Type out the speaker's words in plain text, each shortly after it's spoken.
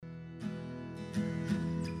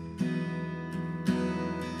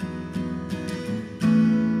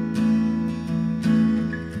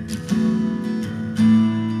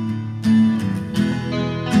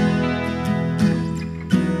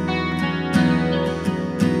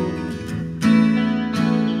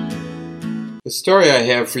The story I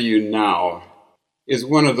have for you now is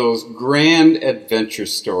one of those grand adventure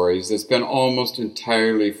stories that's been almost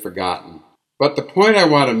entirely forgotten. But the point I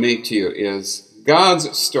want to make to you is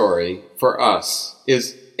God's story for us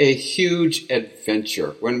is a huge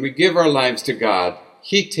adventure. When we give our lives to God,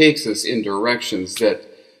 He takes us in directions that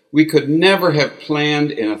we could never have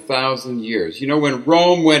planned in 1,000 years. You know, when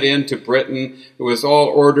Rome went into Britain, it was all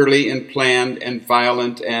orderly and planned and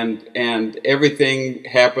violent, and everything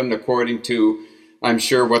happened according to, I'm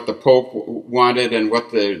sure, what the Pope wanted and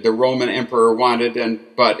what the Roman Emperor wanted,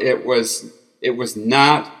 but it was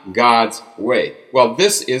not God's way. Well,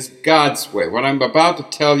 this is God's way. What I'm about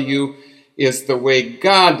to tell you is the way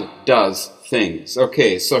God does things.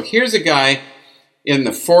 Okay, so here's a guy in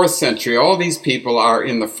the 4th century. All these people are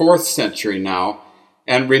in the 4th century now.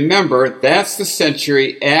 And remember, that's the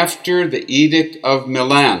century after the Edict of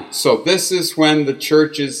Milan. So this is when the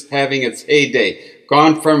church is having its heyday,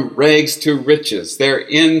 gone from rags to riches. They're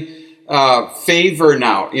in favor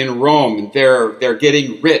now in Rome. They're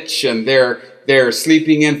getting rich, and they're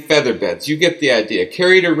sleeping in feather beds. You get the idea.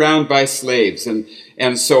 Carried around by slaves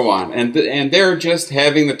and so on. And they're just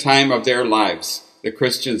having the time of their lives. The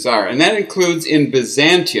Christians are. And that includes in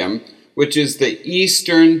Byzantium, which is the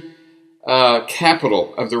eastern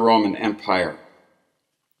capital of the Roman Empire.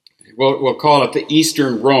 We'll call it the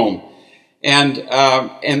Eastern Rome.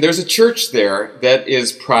 And there's a church there that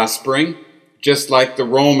is prospering, just like the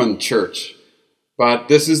Roman church. But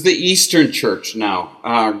this is the Eastern Church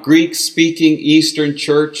now, Greek-speaking Eastern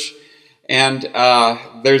Church. And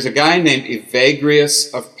there's a guy named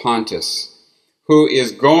Evagrius of Pontus, who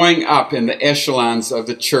is going up in the echelons of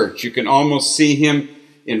the church. You can almost see him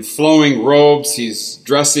in flowing robes. He's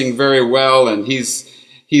dressing very well, and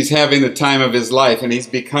he's having the time of his life, and he's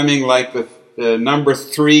becoming like the number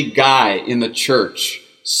 3 guy in the church.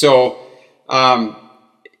 So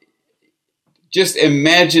just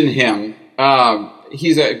imagine him.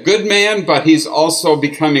 He's a good man, but he's also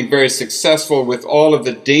becoming very successful with all of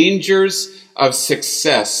the dangers of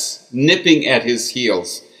success nipping at his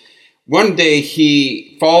heels. One day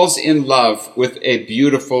he falls in love with a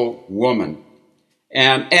beautiful woman,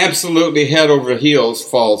 and absolutely head over heels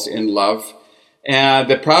falls in love. And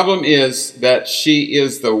the problem is that she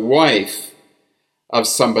is the wife of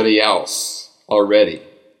somebody else already.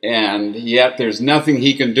 And yet there's nothing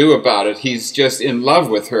he can do about it. He's just in love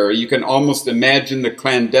with her. You can almost imagine the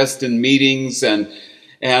clandestine meetings and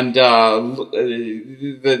the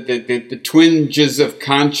twinges of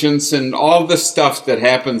conscience and all the stuff that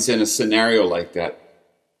happens in a scenario like that.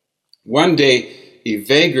 One day,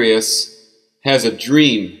 Evagrius has a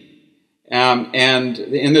dream. And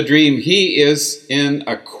in the dream, he is in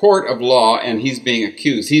a court of law and he's being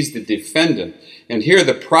accused. He's the defendant. And here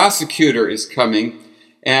the prosecutor is coming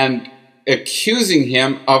and accusing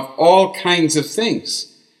him of all kinds of things.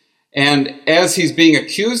 And as he's being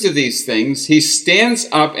accused of these things, he stands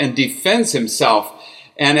up and defends himself.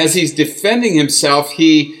 And as he's defending himself,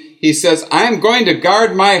 he says, I'm going to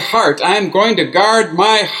guard my heart. I'm going to guard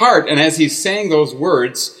my heart. And as he's saying those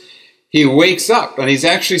words, he wakes up, and he's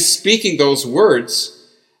actually speaking those words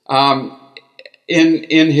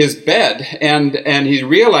in his bed. And he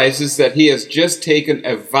realizes that he has just taken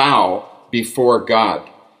a vow before God.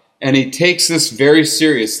 And he takes this very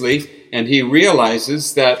seriously. And he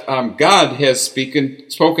realizes that God has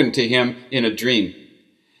spoken to him in a dream.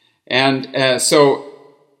 And so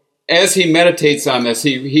as he meditates on this,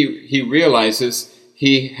 he realizes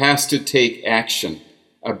he has to take action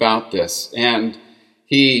about this. And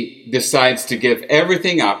he decides to give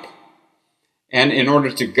everything up. And in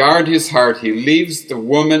order to guard his heart, he leaves the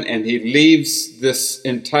woman and he leaves this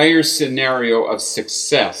entire scenario of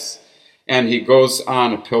success. And he goes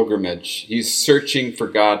on a pilgrimage. He's searching for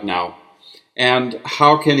God now. And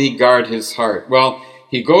how can he guard his heart? Well,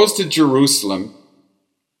 he goes to Jerusalem,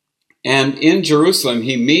 and in Jerusalem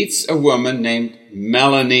he meets a woman named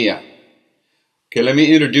Melania. Okay, let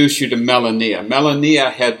me introduce you to Melania. Melania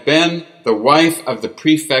had been the wife of the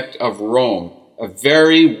prefect of Rome, a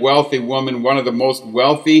very wealthy woman, one of the most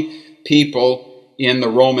wealthy people in the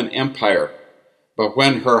Roman Empire. But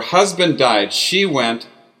when her husband died, she went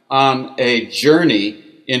on a journey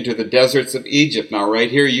into the deserts of Egypt. Now,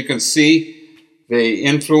 right here you can see the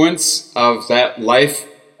influence of that life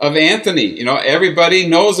of Anthony. You know, everybody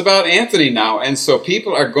knows about Anthony now. And so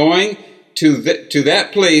people are going to that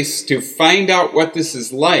place to find out what this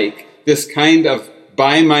is like, this kind of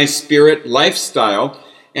by my spirit lifestyle.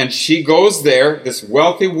 And she goes there, this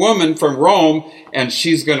wealthy woman from Rome, and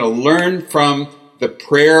she's going to learn from the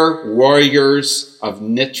prayer warriors of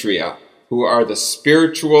Nitria, who are the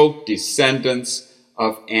spiritual descendants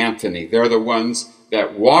of Anthony. They're the ones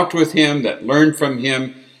that walked with him, that learned from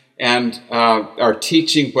him, and are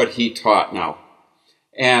teaching what he taught now.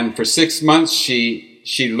 And for 6 months, she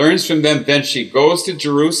learns from them. Then she goes to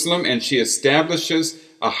Jerusalem and she establishes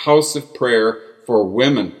a house of prayer for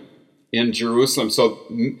women in Jerusalem. So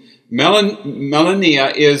Melania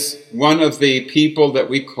is one of the people that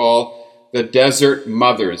we call the desert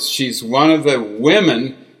mothers. She's one of the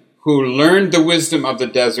women who learned the wisdom of the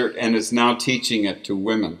desert and is now teaching it to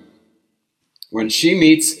women. When she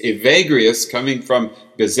meets Evagrius coming from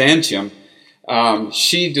Byzantium,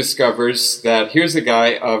 she discovers that here's a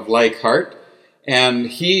guy of like heart, and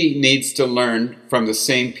he needs to learn from the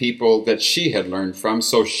same people that she had learned from,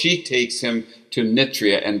 so she takes him to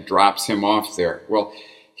Nitria and drops him off there. Well,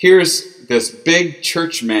 here's this big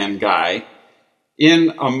churchman guy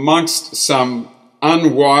in amongst some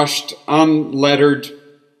unwashed, unlettered,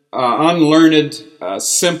 unlearned,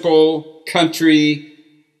 simple country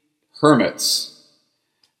hermits.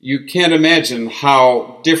 You can't imagine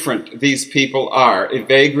how different these people are,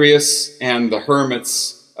 Evagrius and the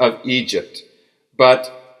hermits of Egypt.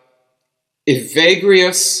 But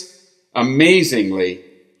Evagrius, amazingly,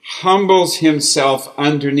 humbles himself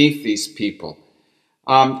underneath these people.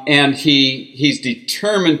 And he's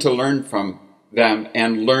determined to learn from them,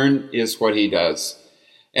 and learn is what he does.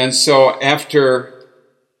 And so after,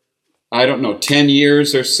 10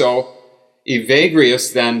 years or so,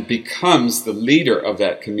 Evagrius then becomes the leader of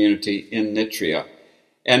that community in Nitria.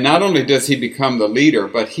 And not only does he become the leader,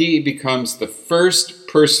 but he becomes the first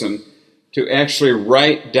person to actually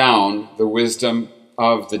write down the wisdom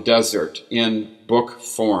of the desert in book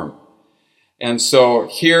form. And so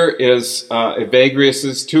here is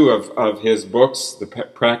Evagrius's two of his books, the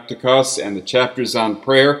Practicos and the chapters on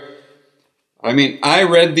prayer. I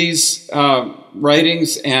read these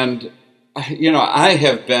writings, and I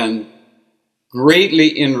have been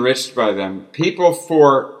greatly enriched by them. People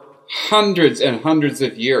for hundreds and hundreds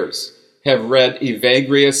of years have read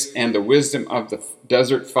Evagrius and the wisdom of the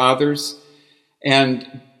desert fathers,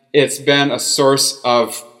 and it's been a source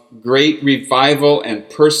of great revival and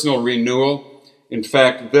personal renewal. In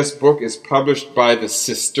fact, this book is published by the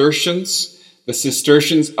Cistercians. The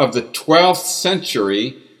Cistercians of the 12th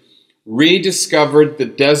century rediscovered the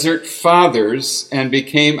desert fathers and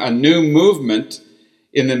became a new movement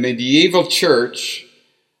in the medieval church,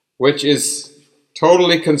 which is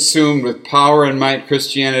totally consumed with power and might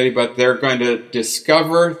Christianity, but they're going to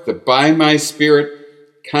discover the by my Spirit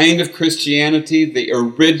kind of Christianity, the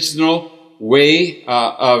original way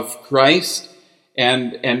of Christ.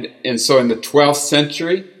 And so in the 12th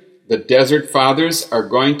century, the desert fathers are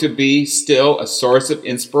going to be still a source of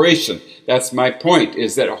inspiration. That's my point,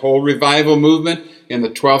 is that a whole revival movement in the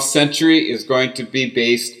 12th century is going to be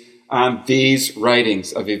based on these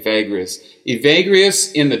writings of Evagrius.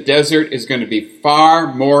 Evagrius in the desert is going to be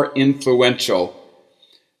far more influential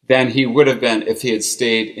than he would have been if he had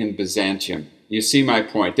stayed in Byzantium. You see my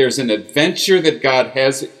point. There's an adventure that God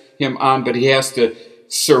has him on, but he has to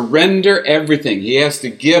surrender everything. He has to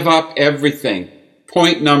give up everything.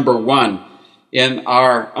 Point number one in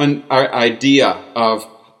our idea of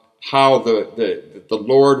how the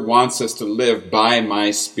Lord wants us to live by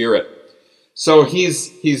my Spirit. So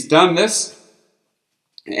he's done this,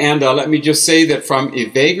 and let me just say that from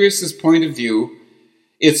Evagrius' point of view,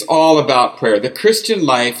 it's all about prayer. The Christian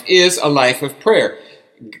life is a life of prayer.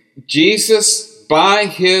 Jesus, by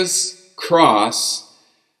his cross,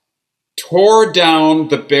 tore down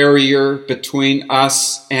the barrier between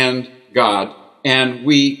us and God, and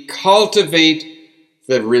we cultivate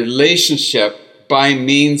the relationship by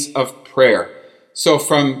means of prayer. So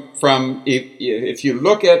if you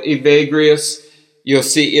look at Evagrius, you'll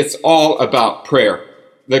see it's all about prayer.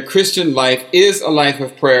 The Christian life is a life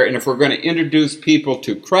of prayer, and if we're going to introduce people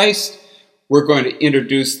to Christ, we're going to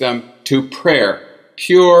introduce them to prayer,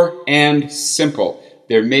 pure and simple.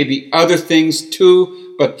 There may be other things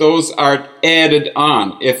too, but those are added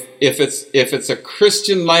on. If it's a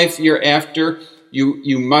Christian life you're after,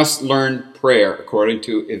 you must learn prayer, according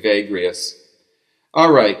to Evagrius.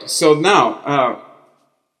 All right, so now,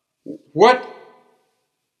 what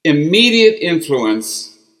immediate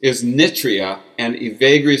influence is Nitria and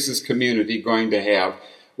Evagrius' community going to have?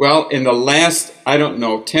 Well, in the last,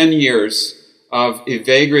 10 years of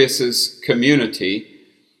Evagrius' community,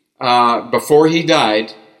 before he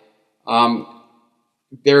died,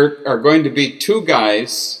 there are going to be two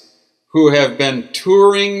guys who have been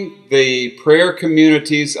touring the prayer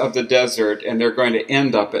communities of the desert, and they're going to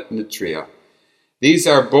end up at Nitria. These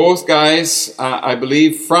are both guys, I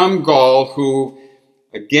believe, from Gaul, who,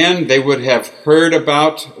 again, they would have heard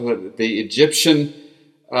about the Egyptian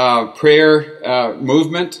prayer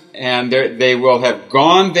movement, and they will have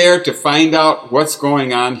gone there to find out what's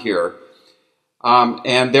going on here.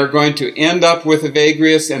 And they're going to end up with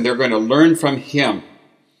Evagrius, and they're going to learn from him.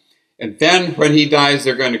 And then when he dies,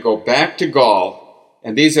 they're going to go back to Gaul,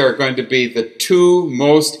 and these are going to be the two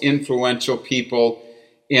most influential people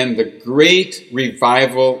in the great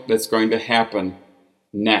revival that's going to happen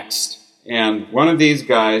next. And one of these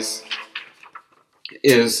guys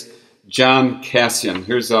is John Cassian.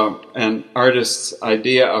 Here's an artist's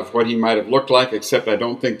idea of what he might have looked like, except I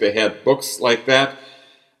don't think they had books like that.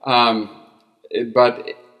 But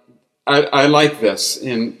I like this,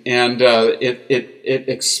 and it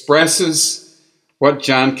expresses what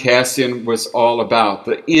John Cassian was all about,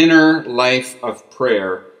 the inner life of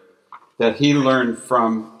prayer that he learned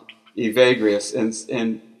from Evagrius.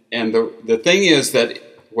 And the thing is that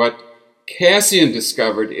what Cassian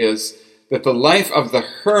discovered is that the life of the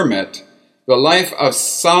hermit, the life of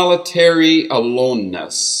solitary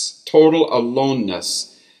aloneness, total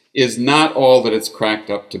aloneness, is not all that it's cracked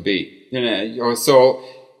up to be. So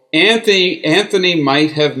Anthony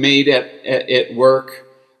might have made it work,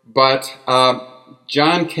 but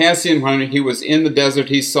John Cassian, when he was in the desert,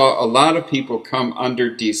 he saw a lot of people come under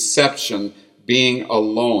deception, being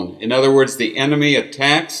alone. In other words, the enemy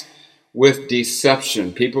attacks with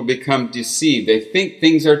deception. People become deceived. They think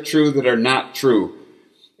things are true that are not true.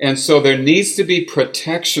 And so there needs to be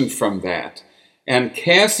protection from that. And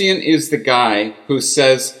Cassian is the guy who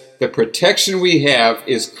says the protection we have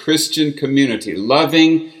is Christian community,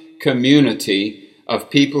 loving community of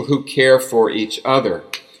people who care for each other.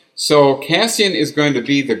 So Cassian is going to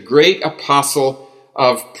be the great apostle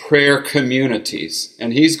of prayer communities.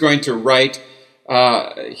 And he's going to write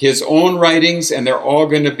his own writings, and they're all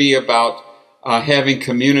going to be about having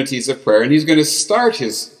communities of prayer. And he's going to start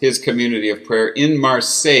his community of prayer in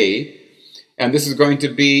Marseille. And this is going to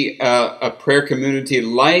be a prayer community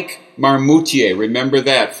like Marmoutier. Remember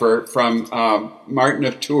that from Martin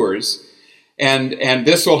of Tours. And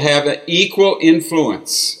this will have an equal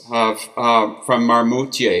influence from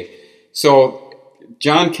Marmoutier. So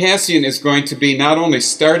John Cassian is going to be not only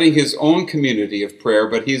starting his own community of prayer,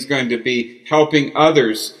 but he's going to be helping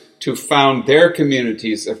others to found their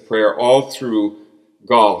communities of prayer all through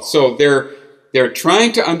Gaul. So they're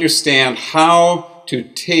trying to understand how to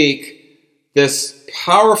take this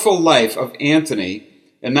powerful life of Anthony,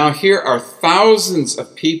 and now here are thousands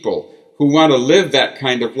of people who want to live that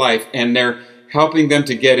kind of life, and they're helping them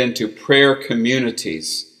to get into prayer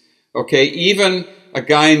communities. Okay, even a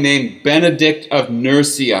guy named Benedict of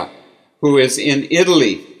Nursia, who is in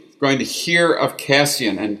Italy, is going to hear of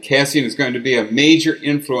Cassian, and Cassian is going to be a major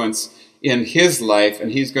influence in his life,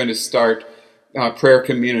 and he's going to start a prayer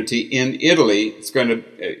community in Italy. It's going to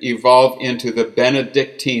evolve into the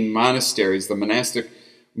Benedictine monasteries, the monastic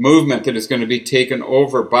movement that is going to be taken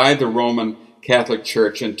over by the Roman Catholic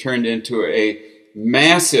Church and turned into a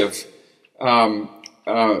massive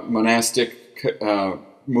monastic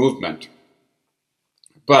movement.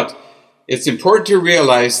 But it's important to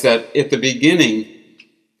realize that at the beginning,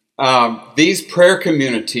 these prayer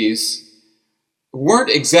communities weren't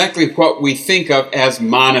exactly what we think of as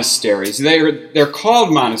monasteries. They're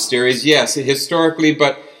called monasteries, yes, historically,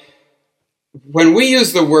 but when we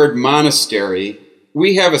use the word monastery,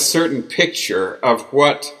 we have a certain picture of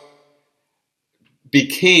what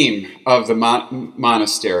became of the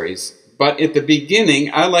monasteries. But at the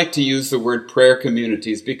beginning, I like to use the word prayer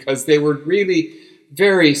communities because they were really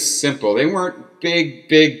very simple. They weren't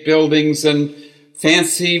big buildings and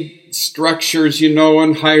fancy structures,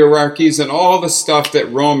 and hierarchies and all the stuff that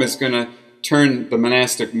Rome is going to turn the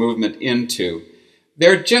monastic movement into.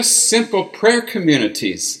 They're just simple prayer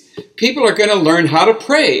communities. People are going to learn how to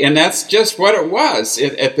pray, and that's just what it was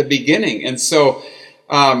at the beginning. And so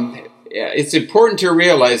it's important to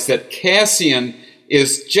realize that Cassian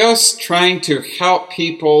is just trying to help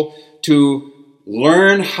people to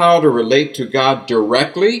learn how to relate to God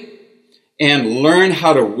directly and learn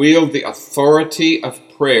how to wield the authority of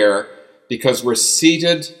prayer because we're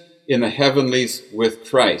seated in the heavenlies with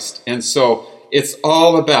Christ. And so it's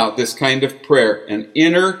all about this kind of prayer, an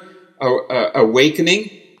inner awakening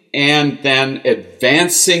and then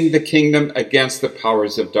advancing the kingdom against the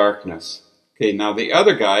powers of darkness. Okay, now the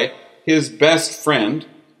other guy, his best friend,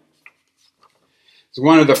 is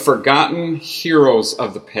one of the forgotten heroes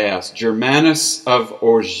of the past, Germanus of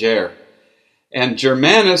Auxerre. And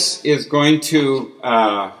Germanus is going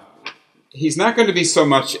to, he's not going to be so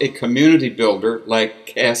much a community builder like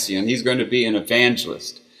Cassian. He's going to be an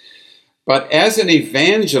evangelist. But as an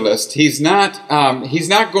evangelist, he's not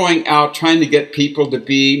going out trying to get people to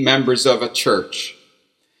be members of a church.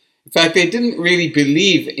 In fact, they didn't really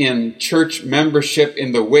believe in church membership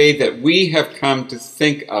in the way that we have come to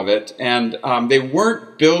think of it. And they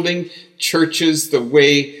weren't building churches the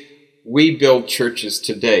way we build churches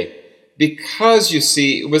today. Because, you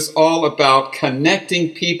see, it was all about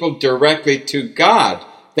connecting people directly to God.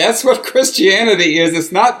 That's what Christianity is.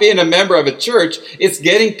 It's not being a member of a church. It's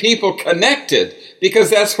getting people connected.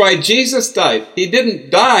 Because that's why Jesus died. He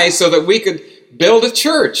didn't die so that we could build a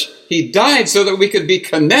church. He died so that we could be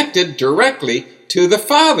connected directly to the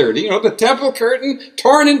Father. You know, the temple curtain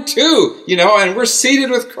torn in two, and we're seated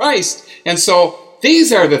with Christ. And so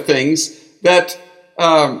these are the things that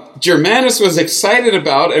Germanus was excited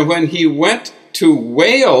about. And when he went to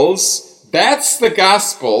Wales, that's the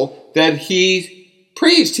gospel that he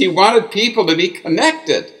preached. He wanted people to be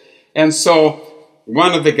connected. And so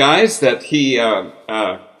one of the guys that he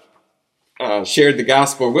shared the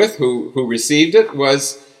gospel with, who received it,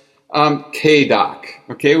 was Cadoc.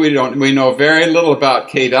 Okay, we know very little about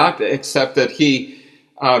Cadoc except that he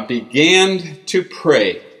began to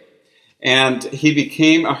pray, and he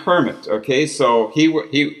became a hermit. Okay, so he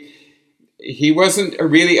wasn't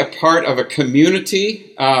really a part of a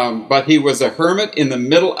community, but he was a hermit in the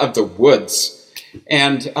middle of the woods.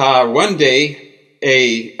 And one day,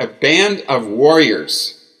 a band of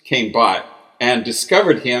warriors came by and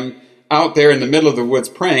discovered him out there in the middle of the woods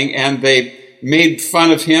praying, and they made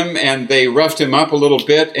fun of him and they roughed him up a little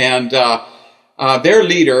bit. And their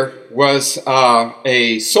leader was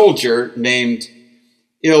a soldier named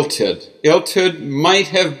Illtyd. Illtyd might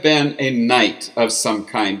have been a knight of some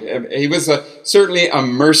kind. He was certainly a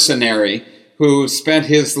mercenary who spent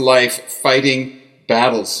his life fighting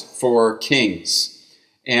battles for kings.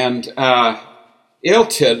 And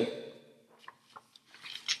Illtyd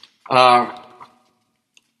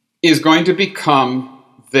is going to become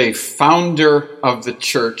the founder of the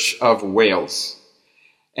Church of Wales.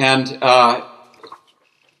 And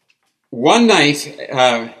one night,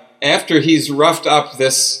 after he's roughed up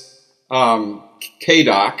this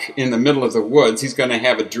Cadoc in the middle of the woods, he's going to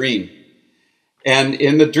have a dream. And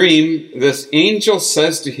in the dream, this angel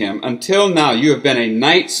says to him, "Until now you have been a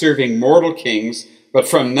knight serving mortal kings, but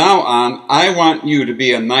from now on I want you to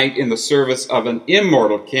be a knight in the service of an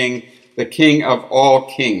immortal king, the King of all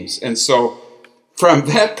kings." And so from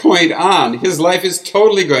that point on, his life is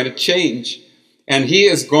totally going to change. And he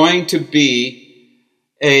is going to be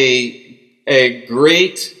a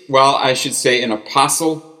great, well, I should say an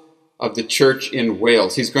apostle of the church in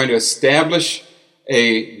Wales. He's going to establish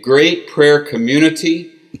a great prayer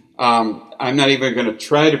community. I'm not even going to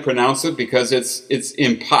try to pronounce it because it's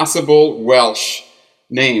impossible Welsh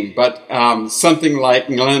name, but something like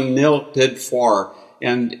Nitria Two.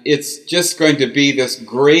 And it's just going to be this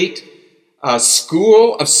great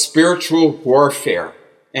school of spiritual warfare.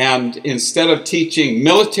 And instead of teaching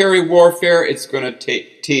military warfare, it's going to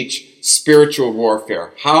teach spiritual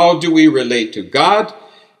warfare. How do we relate to God?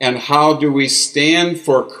 And how do we stand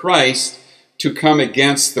for Christ to come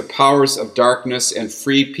against the powers of darkness and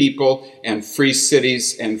free people and free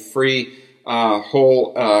cities and free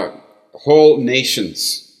whole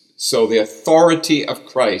nations? So the authority of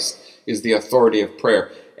Christ is the authority of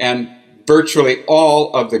prayer. And virtually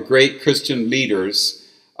all of the great Christian leaders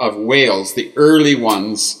of Wales, the early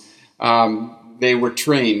ones, they were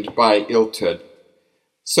trained by Illtyd.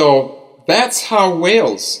 So that's how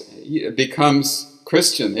Wales becomes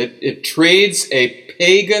Christian. It trades a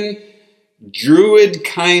pagan, Druid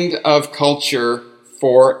kind of culture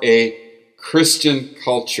for a Christian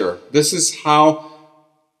culture. This is how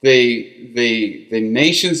the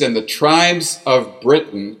nations and the tribes of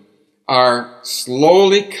Britain are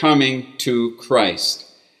slowly coming to Christ.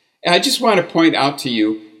 And I just want to point out to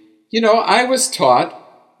you, I was taught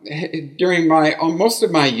during most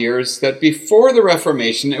of my years that before the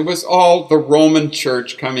Reformation, it was all the Roman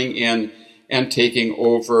Church coming in and taking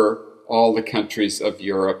over all the countries of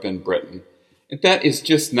Europe and Britain. And that is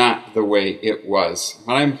just not the way it was.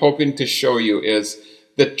 What I'm hoping to show you is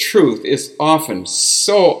the truth is often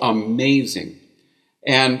so amazing.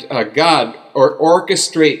 And God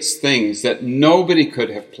orchestrates things that nobody could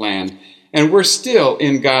have planned. And we're still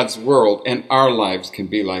in God's world, and our lives can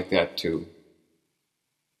be like that too.